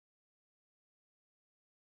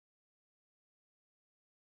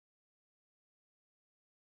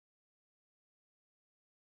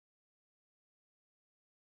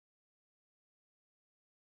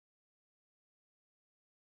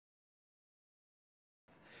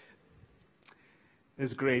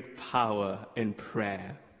There's great power in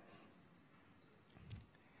prayer.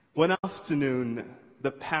 One afternoon, the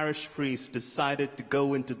parish priest decided to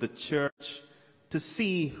go into the church to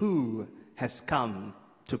see who has come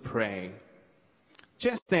to pray.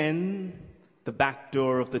 Just then, the back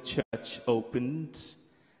door of the church opened.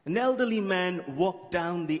 An elderly man walked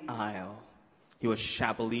down the aisle. He was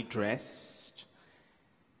shabbily dressed.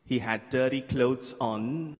 He had dirty clothes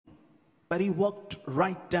on, but he walked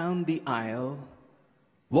right down the aisle,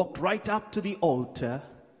 walked right up to the altar,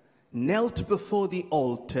 knelt before the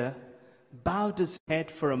altar, bowed his head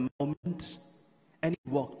for a moment, and he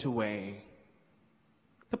walked away.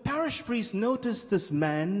 The parish priest noticed this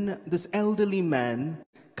man, this elderly man,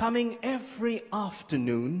 coming every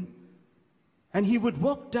afternoon, and he would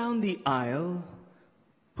walk down the aisle,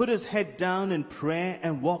 put his head down in prayer,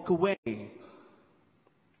 and walk away.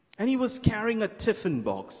 And he was carrying a tiffin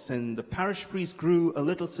box, and the parish priest grew a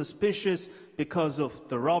little suspicious because of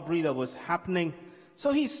the robbery that was happening.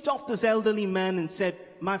 So he stopped this elderly man and said,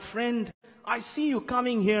 "My friend, I see you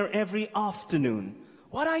coming here every afternoon.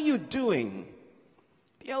 What are you doing?"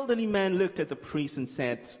 The elderly man looked at the priest and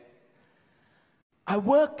said, "I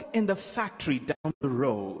work in the factory down the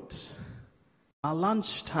road. My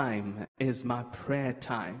lunchtime is my prayer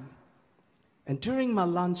time. And during my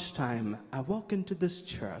lunchtime, I walk into this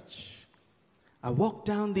church. I walk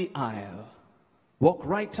down the aisle, walk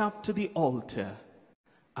right up to the altar.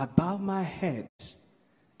 I bow my head,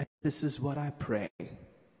 and this is what I pray.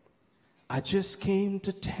 I just came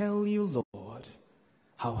to tell you, Lord,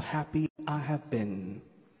 how happy I have been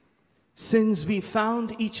since we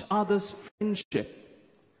found each other's friendship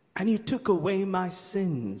and you took away my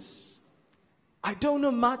sins. I don't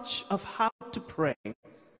know much of how to pray,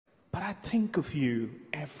 but I think of you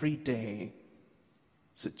every day.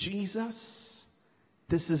 So Jesus,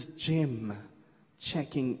 this is Jim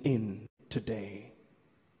checking in today."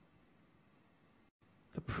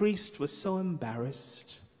 The priest was so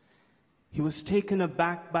embarrassed. He was taken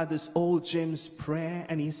aback by this old Jim's prayer,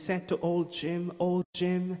 and he said to old Jim, "Old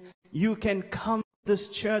Jim, you can come to this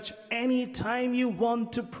church anytime you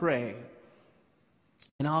want to pray."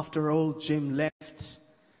 And after old Jim left,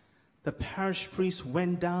 the parish priest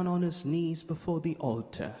went down on his knees before the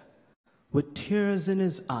altar. With tears in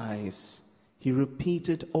his eyes, he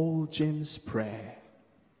repeated old Jim's prayer.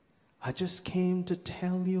 "I just came to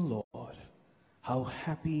tell you, Lord, how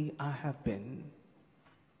happy I have been.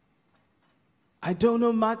 I don't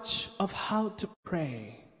know much of how to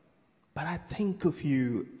pray, but I think of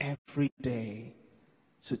you every day.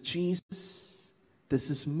 So Jesus, this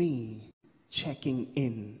is me checking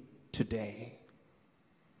in today."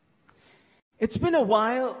 It's been a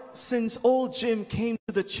while since old Jim came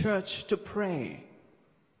to the church to pray.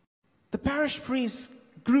 The parish priest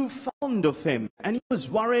grew fond of him, and he was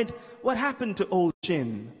worried what happened to old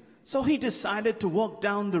Jim. So he decided to walk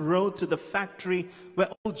down the road to the factory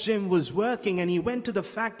where old Jim was working, and he went to the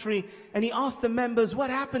factory and he asked the members,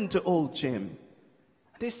 "What happened to old Jim?"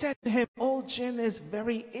 They said to him, "Old Jim is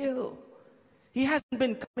very ill. He hasn't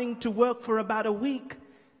been coming to work for about a week.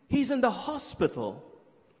 He's in the hospital."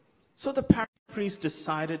 So the parish priest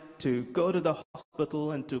decided to go to the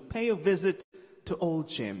hospital and to pay a visit to old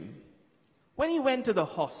Jim. When he went to the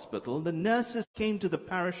hospital, the nurses came to the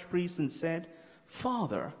parish priest and said,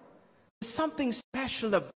 "Father, there's something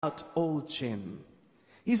special about old Jim.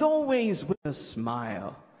 He's always with a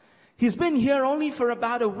smile. He's been here only for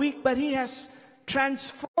about a week, but he has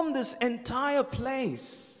transformed this entire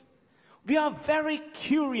place. We are very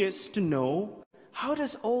curious to know, how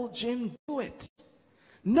does old Jim do it?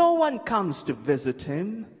 No one comes to visit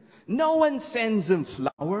him. No one sends him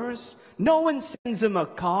flowers. No one sends him a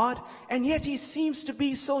card, and yet he seems to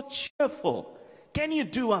be so cheerful. Can you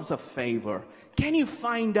do us a favor? Can you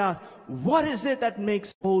find out what is it that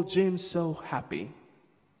makes old Jim so happy?"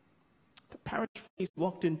 The parish priest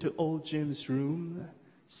walked into old Jim's room,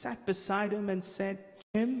 sat beside him and said,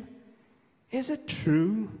 "Jim, is it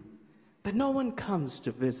true that no one comes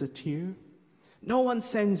to visit you? No one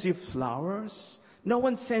sends you flowers? No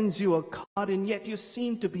one sends you a card, and yet you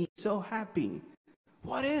seem to be so happy.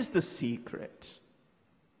 What is the secret?"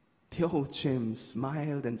 The old Jim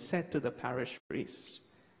smiled and said to the parish priest,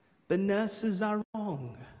 "The nurses are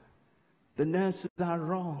wrong. The nurses are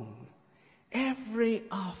wrong. Every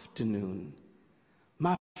afternoon,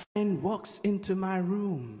 my friend walks into my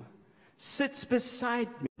room, sits beside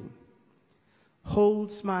me,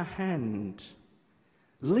 holds my hand,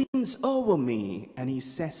 leans over me, and he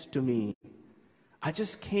says to me, 'I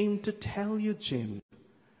just came to tell you, Jim,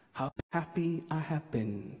 how happy I have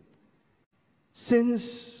been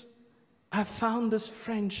since I found this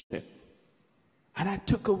friendship and I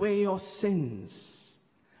took away your sins.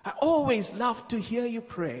 I always love to hear you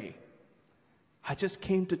pray. I just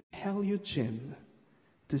came to tell you, Jim,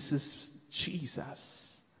 this is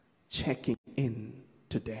Jesus checking in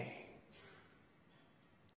today.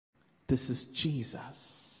 This is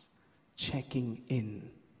Jesus checking in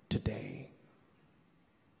today.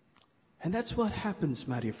 And that's what happens,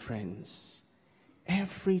 my dear friends.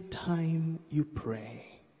 Every time you pray,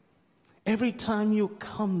 every time you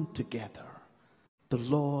come together, the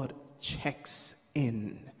Lord checks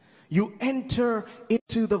in. You enter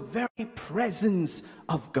into the very presence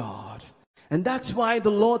of God. And that's why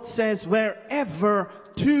the Lord says, wherever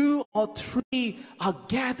 2 or 3 are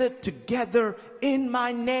gathered together in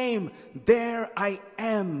my name, there I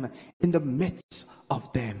am in the midst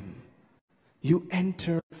of them. You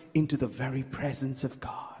enter into the very presence of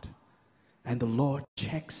God. And the Lord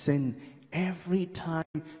checks in every time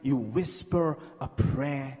you whisper a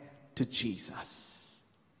prayer to Jesus.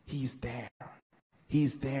 He's there.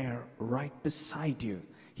 He's there right beside you.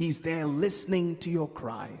 He's there listening to your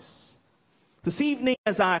cries. This evening,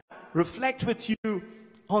 as I reflect with you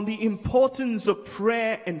on the importance of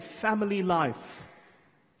prayer in family life,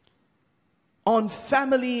 on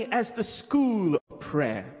family as the school of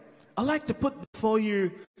prayer, I'd like to put before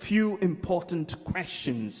you a few important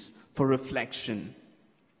questions for reflection.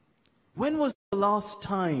 When was the last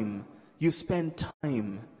time you spent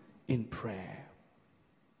time in prayer?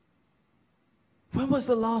 When was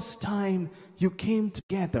the last time you came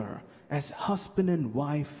together as husband and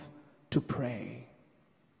wife to pray?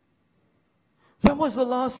 When was the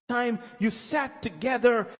last time you sat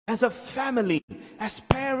together as a family, as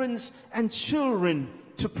parents and children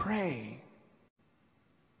to pray?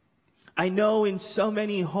 I know in so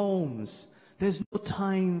many homes, there's no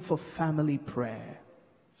time for family prayer.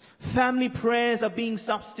 Family prayers are being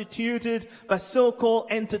substituted by so-called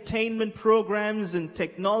entertainment programs and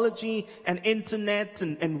technology and internet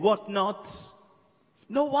and whatnot.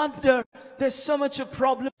 No wonder there's so much of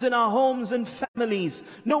problems in our homes and families.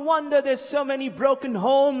 No wonder there's so many broken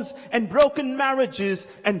homes and broken marriages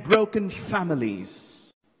and broken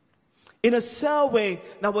families. In a survey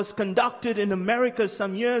that was conducted in America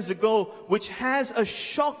some years ago, which has a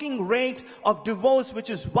shocking rate of divorce,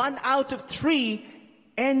 which is 1 out of 3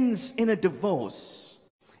 ends in a divorce.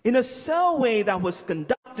 In a survey that was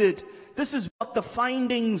conducted, this is what the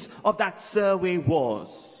findings of that survey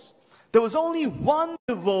was. There was only 1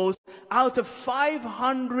 divorce out of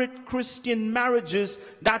 500 Christian marriages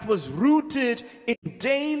that was rooted in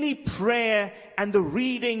daily prayer and the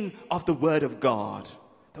reading of the Word of God.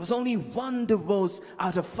 There was only 1 divorce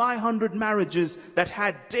out of 500 marriages that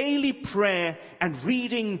had daily prayer and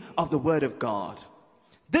reading of the Word of God.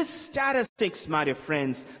 This statistics, my dear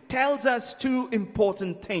friends, tells us 2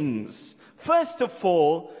 important things. First of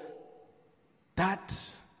all, that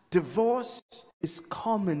divorce is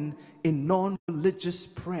common in non-religious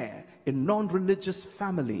prayer, in non-religious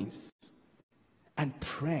families. And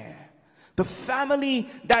prayer, the family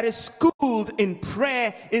that is schooled in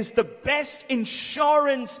prayer, is the best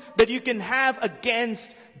insurance that you can have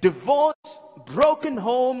against divorce, broken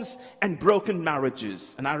homes, and broken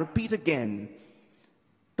marriages. And I repeat again,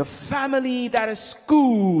 the family that is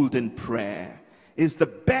schooled in prayer is the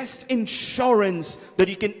best insurance that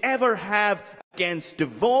you can ever have against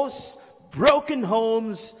divorce, broken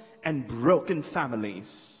homes, and broken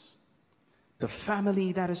families. The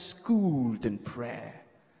family that is schooled in prayer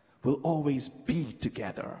will always be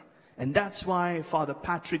together. And that's why Father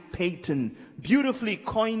Patrick Peyton beautifully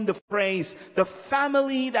coined the phrase, the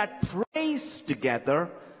family that prays together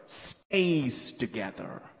stays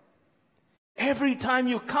together. Every time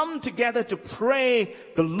you come together to pray,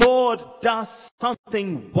 the Lord does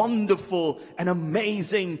something wonderful and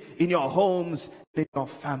amazing in your homes and in your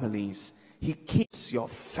families. He keeps your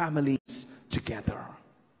families together.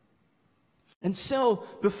 And so,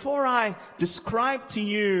 before I describe to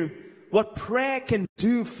you what prayer can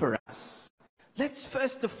do for us, let's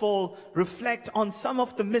first of all reflect on some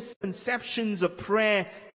of the misconceptions of prayer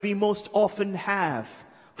we most often have.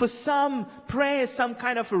 For some, prayer is some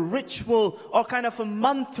kind of a ritual or kind of a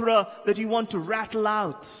mantra that you want to rattle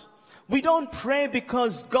out. We don't pray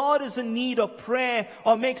because God is in need of prayer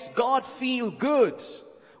or makes God feel good.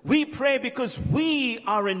 We pray because we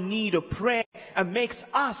are in need of prayer and makes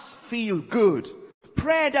us feel good.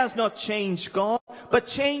 Prayer does not change God, but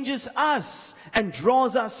changes us and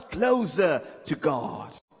draws us closer to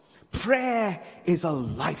God. Prayer is a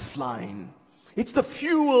lifeline. It's the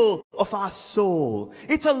fuel of our soul.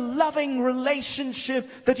 It's a loving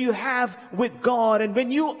relationship that you have with God. And when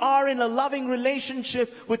you are in a loving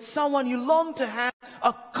relationship with someone, you long to have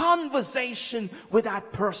a conversation with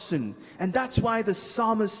that person. And that's why the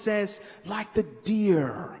psalmist says, like the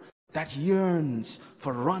deer that yearns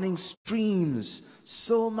for running streams,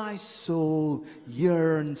 so my soul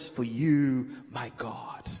yearns for you, my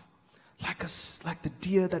God. Like the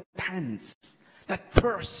deer that pants, that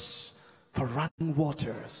thirsts for running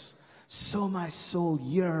waters, so my soul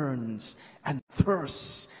yearns and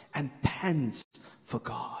thirsts and pants for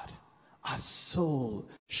God. Our soul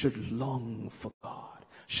should long for God,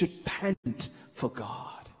 should pant for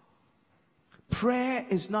God. Prayer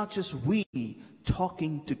is not just we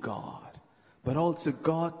talking to God, but also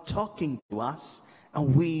God talking to us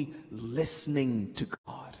and we listening to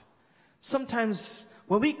God. Sometimes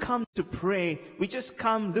when we come to pray, we just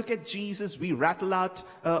come, look at Jesus, we rattle out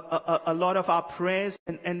a lot of our prayers,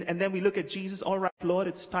 and then we look at Jesus. All right, Lord,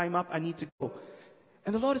 it's time up, I need to go.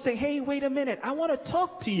 And the Lord is saying, hey, wait a minute, I want to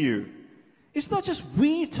talk to you. It's not just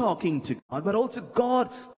we talking to God, but also God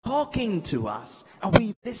talking to us, and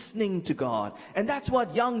we listening to God. And that's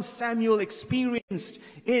what young Samuel experienced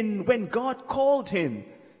when God called him.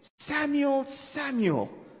 Samuel, Samuel.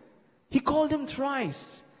 He called him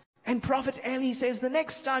thrice. And Prophet Eli says, the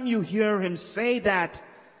next time you hear him say that,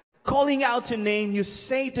 calling out a name, you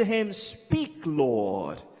say to him, speak,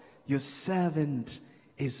 Lord, your servant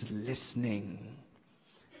is listening.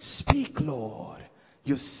 Speak, Lord,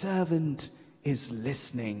 your servant is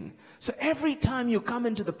listening. So every time you come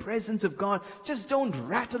into the presence of God, just don't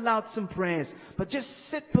rattle out some prayers, but just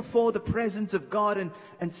sit before the presence of God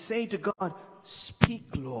and say to God, speak,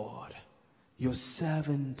 Lord, your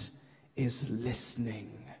servant is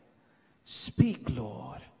listening. Speak,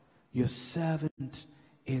 Lord, your servant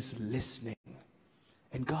is listening.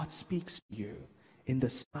 And God speaks to you in the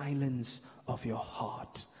silence of your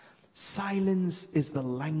heart. Silence is the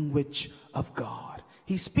language of God.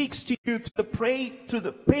 He speaks to you through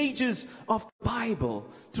the pages of the Bible,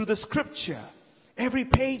 through the scripture. Every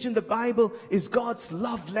page in the Bible is God's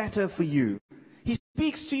love letter for you. He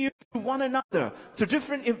speaks to you through one another, through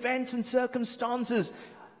different events and circumstances.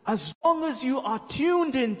 As long as you are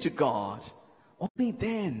tuned into God, only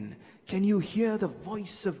then can you hear the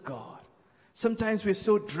voice of God. Sometimes we're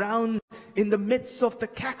so drowned in the midst of the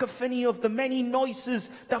cacophony of the many noises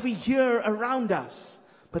that we hear around us.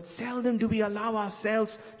 But seldom do we allow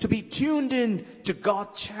ourselves to be tuned in to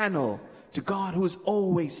God's channel, to God who is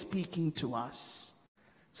always speaking to us.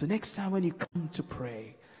 So next time when you come to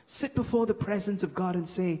pray, sit before the presence of God and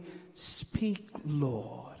say, speak,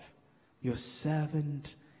 Lord, your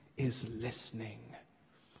servant is listening.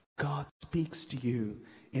 God speaks to you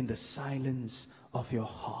in the silence of your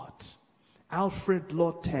heart. Alfred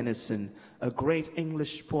Lord Tennyson, a great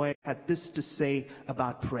English poet, had this to say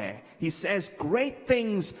about prayer. He says, great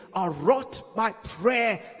things are wrought by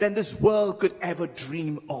prayer than this world could ever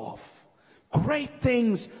dream of. Great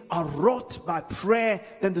things are wrought by prayer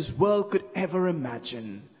than this world could ever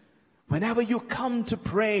imagine. Whenever you come to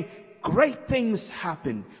pray, great things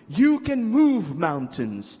happen. You can move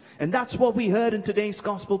mountains. And that's what we heard in today's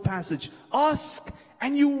gospel passage. Ask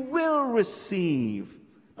and you will receive.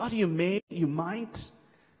 Not you may, you might.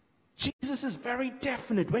 Jesus is very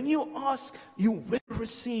definite. When you ask, you will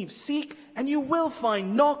receive. Seek and you will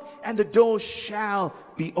find. Knock and the door shall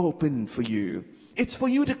be opened for you. It's for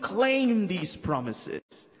you to claim these promises.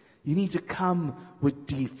 You need to come with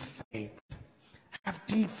deep faith. Have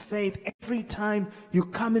deep faith every time you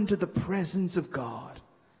come into the presence of God.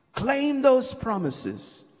 Claim those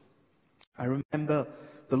promises. I remember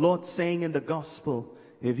the Lord saying in the gospel,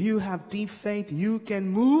 if you have deep faith, you can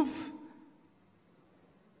move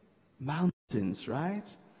mountains, right?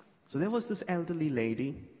 So there was this elderly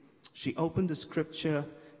lady. She opened the scripture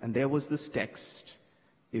and there was this text.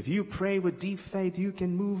 If you pray with deep faith, you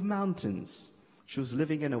can move mountains. She was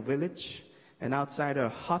living in a village, and outside her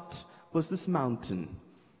hut was this mountain.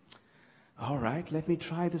 All right, let me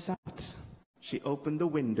try this out. She opened the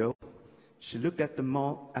window. She looked at the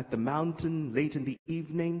mountain late in the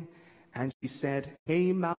evening, and she said,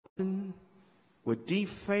 hey, mountain, with deep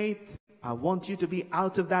faith, I want you to be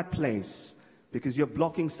out of that place because you're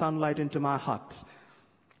blocking sunlight into my hut.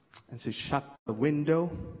 And she shut the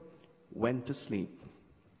window, went to sleep.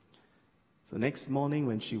 The next morning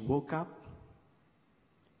when she woke up,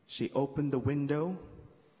 she opened the window.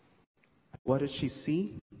 What did she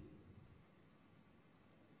see?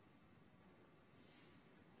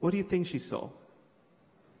 What do you think she saw?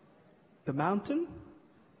 The mountain?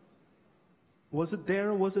 Was it there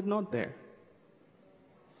or was it not there?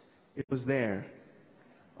 It was there.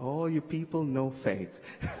 Oh, you people, no faith.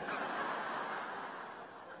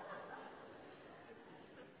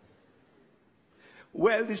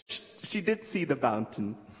 Well, she did see the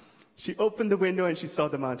mountain. She opened the window and she saw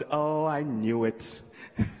the mountain. Oh, I knew it.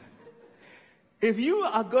 If you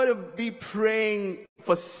are going to be praying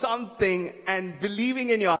for something and believing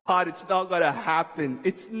in your heart it's not going to happen,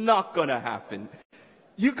 it's not going to happen.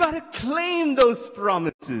 You got to claim those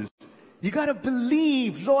promises. You got to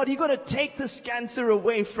believe, Lord, you got to take this cancer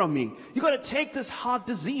away from me. You got to take this heart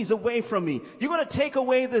disease away from me. You got to take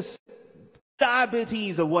away this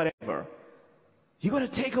diabetes or whatever. You got to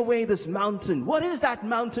take away this mountain. What is that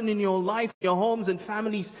mountain in your life, your homes and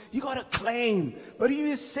families? You got to claim. But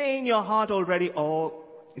you say in your heart already, oh,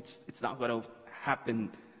 it's not going to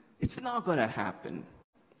happen. It's not going to happen.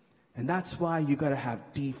 And that's why you got to have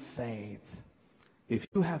deep faith. If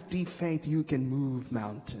you have deep faith, you can move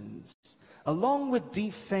mountains. Along with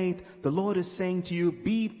deep faith, the Lord is saying to you,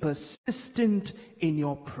 be persistent in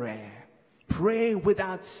your prayer. Pray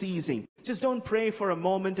without ceasing. Just don't pray for a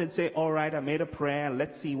moment and say, all right, I made a prayer.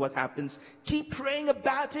 Let's see what happens. Keep praying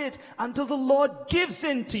about it until the Lord gives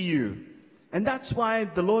in to you. And that's why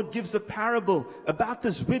the Lord gives a parable about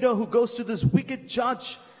this widow who goes to this wicked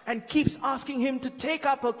judge and keeps asking him to take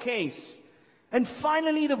up her case. And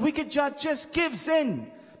finally, the wicked judge just gives in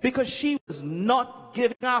because she was not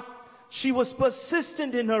giving up. She was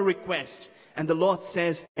persistent in her request. And the Lord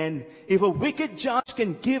says, and if a wicked judge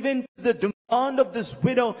can give in to the demand of this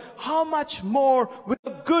widow, how much more will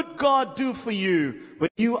a good God do for you when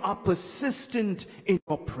you are persistent in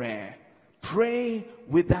your prayer? Pray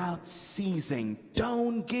without ceasing.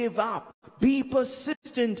 Don't give up. Be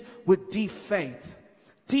persistent with deep faith.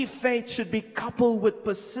 Deep faith should be coupled with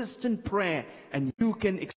persistent prayer, and you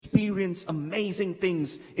can experience amazing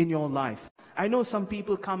things in your life. I know some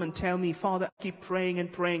people come and tell me, Father, I keep praying and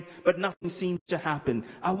praying, but nothing seems to happen.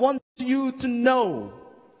 I want you to know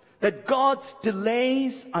that God's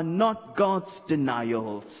delays are not God's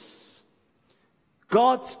denials.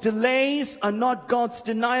 God's delays are not God's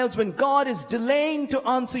denials. When God is delaying to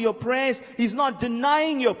answer your prayers, He's not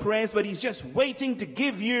denying your prayers, but He's just waiting to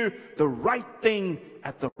give you the right thing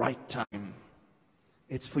at the right time.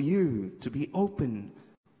 It's for you to be open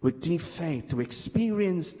with deep faith to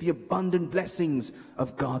experience the abundant blessings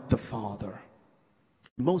of God the Father.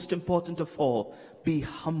 Most important of all, be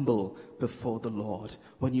humble before the Lord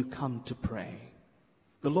when you come to pray.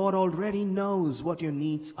 The Lord already knows what your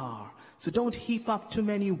needs are. So don't heap up too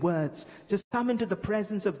many words. Just come into the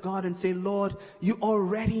presence of God and say, Lord, you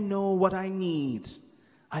already know what I need.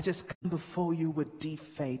 I just come before you with deep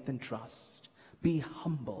faith and trust. Be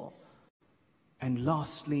humble. And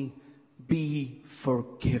lastly, be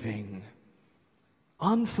forgiving.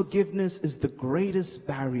 Unforgiveness is the greatest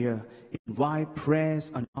barrier in why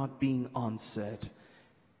prayers are not being answered.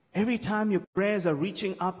 Every time your prayers are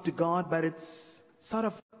reaching up to God, but it's sort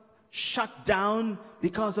of shut down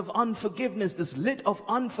because of unforgiveness. This lid of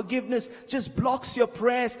unforgiveness just blocks your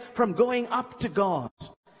prayers from going up to God.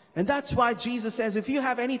 And that's why Jesus says, if you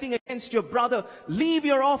have anything against your brother, leave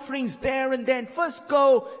your offerings there and then. First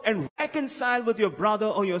go and reconcile with your brother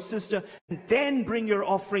or your sister, and then bring your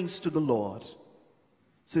offerings to the Lord.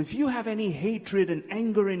 So if you have any hatred and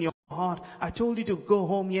anger in your heart, I told you to go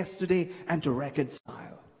home yesterday and to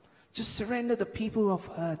reconcile. Just surrender the people who have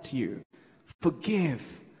hurt you. Forgive.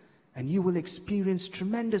 And you will experience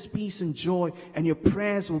tremendous peace and joy, and your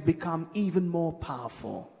prayers will become even more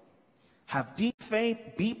powerful. Have deep faith,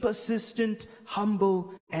 be persistent,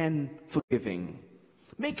 humble, and forgiving.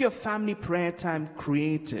 Make your family prayer time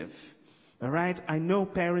creative. All right? I know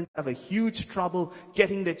parents have a huge trouble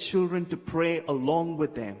getting their children to pray along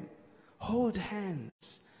with them. Hold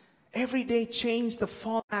hands. Every day change the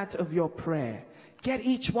format of your prayer. Get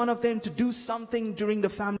each one of them to do something during the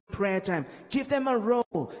family prayer time. Give them a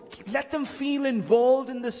role. Let them feel involved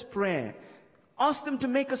in this prayer. Ask them to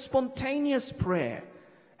make a spontaneous prayer.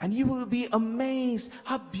 And you will be amazed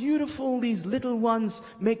how beautiful these little ones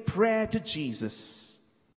make prayer to Jesus.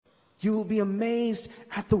 You will be amazed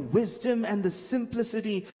at the wisdom and the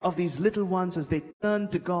simplicity of these little ones as they turn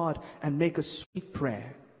to God and make a sweet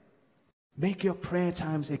prayer. Make your prayer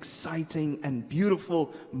times exciting and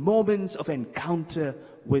beautiful moments of encounter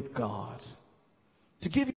with God. To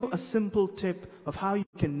give you a simple tip of how you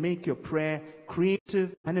can make your prayer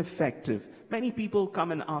creative and effective. Many people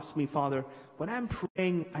come and ask me, Father, when I'm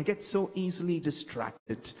praying, I get so easily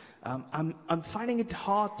distracted. I'm finding it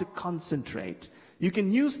hard to concentrate. You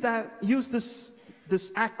can use this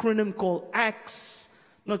acronym called ACTS,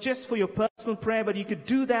 not just for your personal prayer, but you could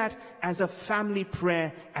do that as a family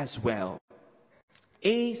prayer as well.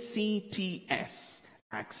 ACTS,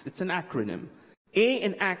 ACTS. It's an acronym. A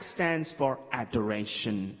in ACT stands for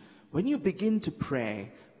adoration. When you begin to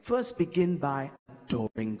pray, first begin by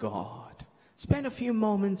adoring God. Spend a few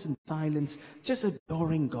moments in silence, just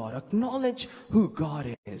adoring God. Acknowledge who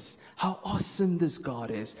God is, how awesome this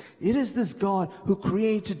God is. It is this God who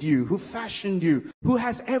created you, who fashioned you, who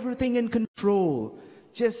has everything in control.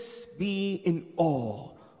 Just be in awe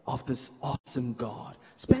of this awesome God.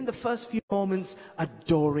 Spend the first few moments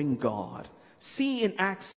adoring God. C in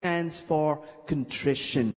ACT stands for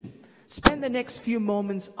contrition. Spend the next few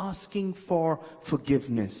moments asking for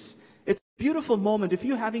forgiveness. It's a beautiful moment. If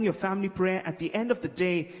you're having your family prayer at the end of the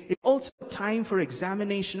day, it's also time for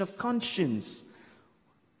examination of conscience.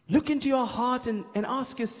 Look into your heart and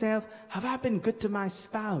ask yourself, have I been good to my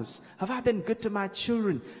spouse? Have I been good to my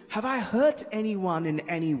children? Have I hurt anyone in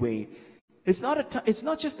any way? It's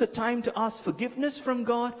not just the time to ask forgiveness from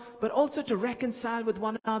God, but also to reconcile with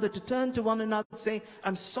one another, to turn to one another and say,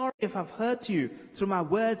 I'm sorry if I've hurt you through my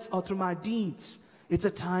words or through my deeds. It's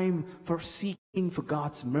a time for seeking for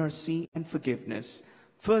God's mercy and forgiveness.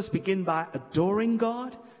 First, begin by adoring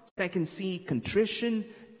God. Second, C, contrition.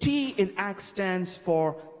 T in ACT stands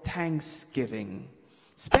for thanksgiving.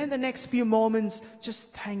 Spend the next few moments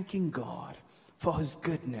just thanking God for His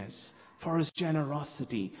goodness, for His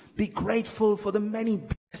generosity. Be grateful for the many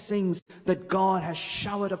blessings that God has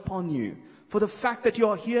showered upon you. For the fact that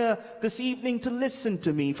you're here this evening to listen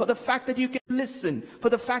to me. For the fact that you can listen. For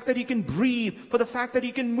the fact that you can breathe. For the fact that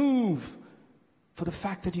you can move. For the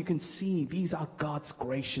fact that you can see. These are God's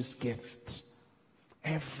gracious gifts.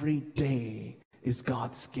 Every day is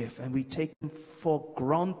God's gift, and we take them for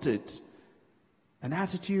granted. An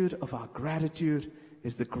attitude of our gratitude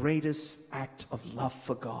is the greatest act of love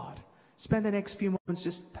for God. Spend the next few moments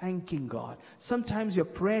just thanking God. Sometimes your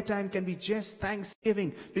prayer time can be just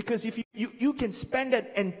thanksgiving, because if you can spend an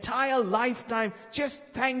entire lifetime just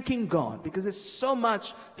thanking God, because there's so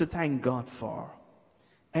much to thank God for.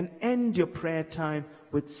 And end your prayer time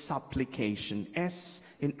with supplication. S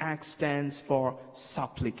in ACT stands for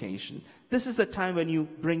supplication. This is the time when you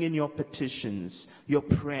bring in your petitions, your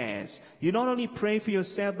prayers. You not only pray for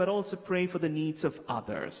yourself, but also pray for the needs of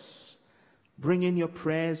others. Bring in your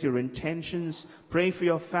prayers, your intentions. Pray for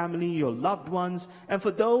your family, your loved ones, and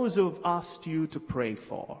for those who have asked you to pray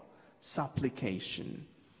for. Supplication.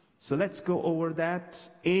 So let's go over that.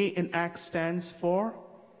 A in ACT stands for?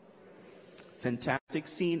 Fantastic.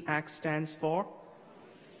 C in ACT stands for?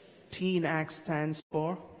 T in ACT stands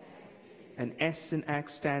for? And S in ACT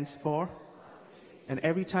stands for? And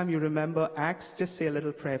every time you remember ACTS, just say a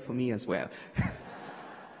little prayer for me as well.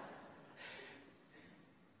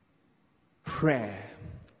 Prayer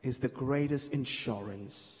is the greatest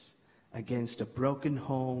insurance against a broken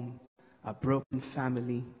home, a broken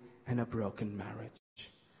family, and a broken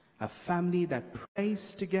marriage. A family that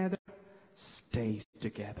prays together stays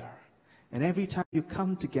together. And every time you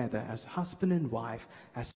come together as husband and wife,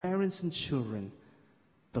 as parents and children,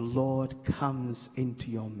 the Lord comes into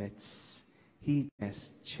your midst. He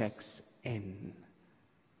just checks in.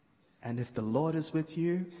 And if the Lord is with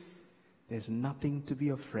you, there's nothing to be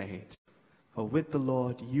afraid. For with the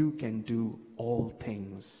Lord, you can do all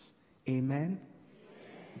things. Amen?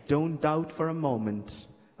 Don't doubt for a moment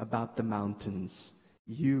about the mountains.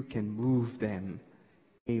 You can move them.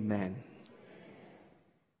 Amen.